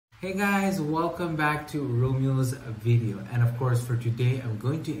Hey guys, welcome back to Romeo's video. And of course for today, I'm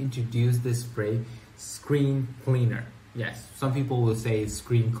going to introduce this spray, screen cleaner. Yes, some people will say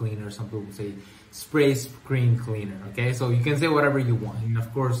screen cleaner, some people will say spray screen cleaner, okay? So you can say whatever you want. And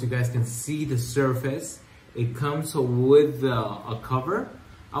of course you guys can see the surface. It comes with a cover.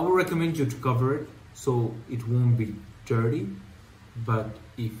 I would recommend you to cover it so it won't be dirty. But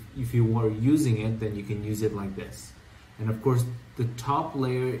if you are using it, then you can use it like this. And of course, the top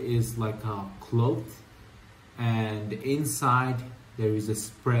layer is like a cloth, and inside there is a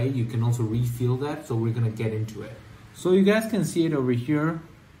spray. You can also refill that, so we're gonna get into it. So you guys can see it over here,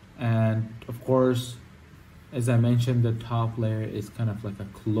 and of course, as I mentioned, the top layer is kind of like a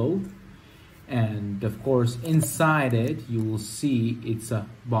cloth, and of course, inside it, you will see it's a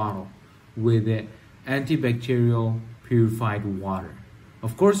bottle with the antibacterial purified water.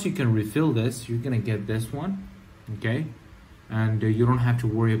 Of course, you can refill this. You're gonna get this one. Okay, and you don't have to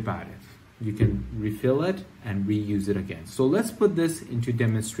worry about it. You can refill it and reuse it again. So let's put this into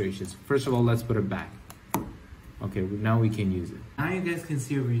demonstrations. First of all, let's put it back. Okay, now we can use it. Now you guys can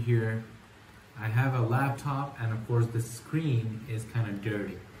see over here, I have a laptop, and of course the screen is kind of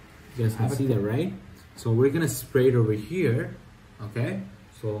dirty. You guys can see that, right? So we're gonna spray it over here. Okay,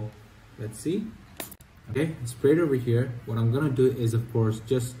 so let's see. Okay, spray it over here. What I'm gonna do is, of course,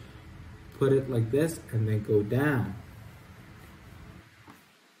 just put it like this and then go down.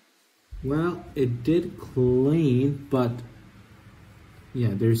 Well, it did clean, but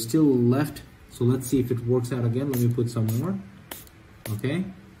yeah, there's still left. So let's see if it works out again. Let me put some more. Okay,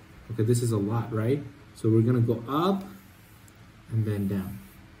 this is a lot, right? So we're gonna go up and then down,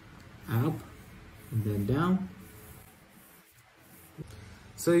 up and then down.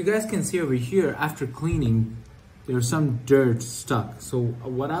 So you guys can see over here, after cleaning, there's some dirt stuck. So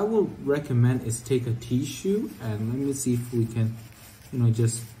what I will recommend is take a tissue, and let me see if we can,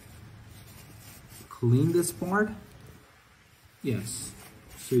 just clean this part. Yes.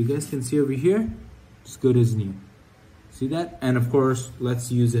 So you guys can see over here, it's good as new. See that? And of course,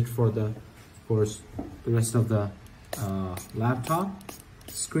 let's use it for the rest of the laptop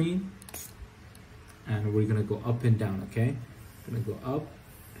screen. And we're gonna go up and down, okay? Gonna go up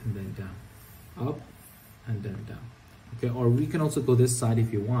and then down, up and then down. Okay, or we can also go this side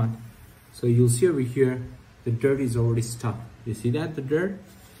if you want. So you'll see over here, the dirt is already stuck. You see that, the dirt?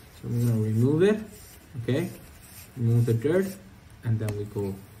 So we're gonna remove it, okay? Remove the dirt, and then we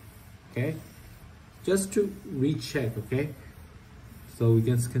go, okay? Just to recheck, okay? So we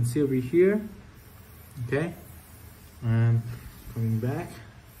can see over here, okay? And coming back.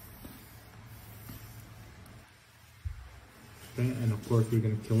 Okay, and of course we're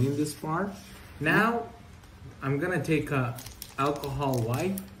gonna clean this part. Now, I'm gonna take a alcohol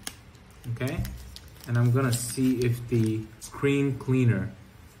wipe, okay? And I'm gonna see if the screen cleaner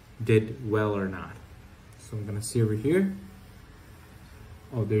did well or not. So I'm gonna see over here.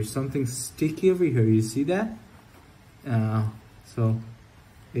 Oh, there's something sticky over here. You see that? So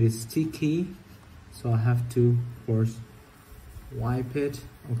it is sticky. So I have to, of course, wipe it.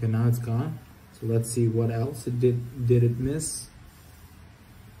 Okay, now it's gone. So let's see what else it did. Did it miss?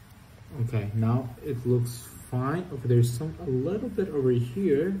 Okay, now it looks fine. Okay, there's a little bit over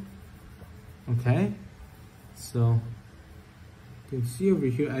here. Okay, so you can see over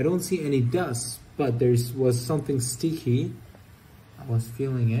here, I don't see any dust, but was something sticky. I was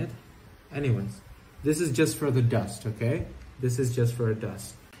feeling it. Anyways, this is just for the dust, okay? This is just for a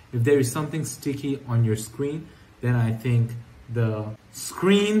dust. If there is something sticky on your screen, then I think the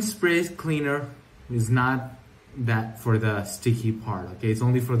screen spray cleaner is not that for the sticky part, okay? It's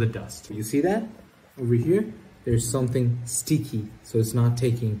only for the dust. You see that? Over here, there's something sticky, so it's not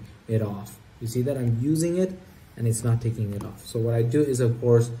taking it off. You see that? I'm using it, and it's not taking it off. So what I do is, of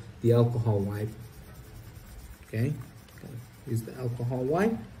course, the alcohol wipe. Okay? Use the alcohol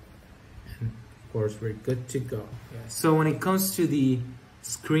wipe, and of course, we're good to go. Yeah. So when it comes to the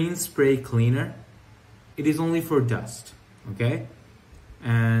screen spray cleaner, it is only for dust, okay?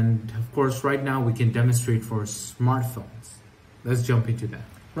 And of course, right now we can demonstrate for smartphones. Let's jump into that.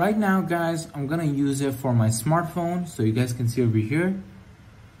 Right now, guys, I'm gonna use it for my smartphone, so you guys can see over here.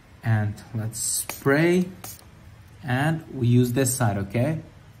 And let's spray, and we use this side, okay?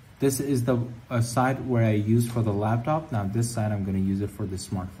 This is the side where I use for the laptop. Now this side, I'm gonna use it for the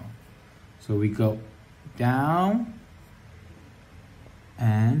smartphone. So we go down,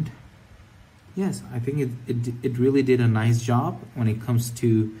 and yes, I think it really did a nice job when it comes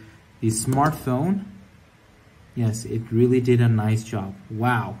to the smartphone. Yes, it really did a nice job.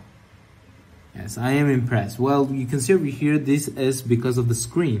 Wow. Yes, I am impressed. Well, you can see over here, this is because of the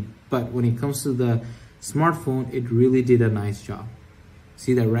screen. But when it comes to the smartphone, it really did a nice job.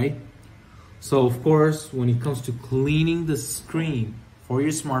 See that, right? So of course, when it comes to cleaning the screen for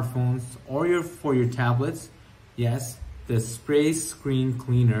your smartphones or for your tablets, yes, the spray screen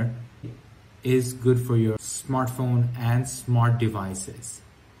cleaner is good for your smartphone and smart devices.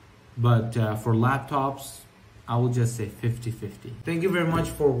 But for laptops, I will just say 50-50. Thank you very much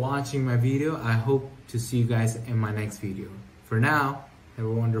for watching my video. I hope to see you guys in my next video. For now, have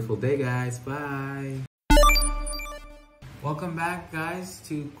a wonderful day, guys. Bye. Welcome back, guys,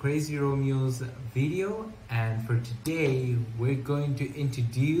 to Crazy Romeo's video. And for today, we're going to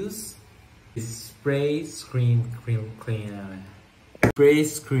introduce the spray screen cleaner. Spray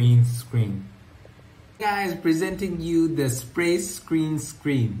screen. Guys, presenting you the spray screen.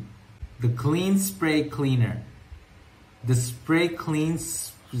 The clean spray cleaner. The spray clean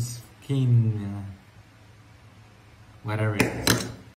skin, whatever it is.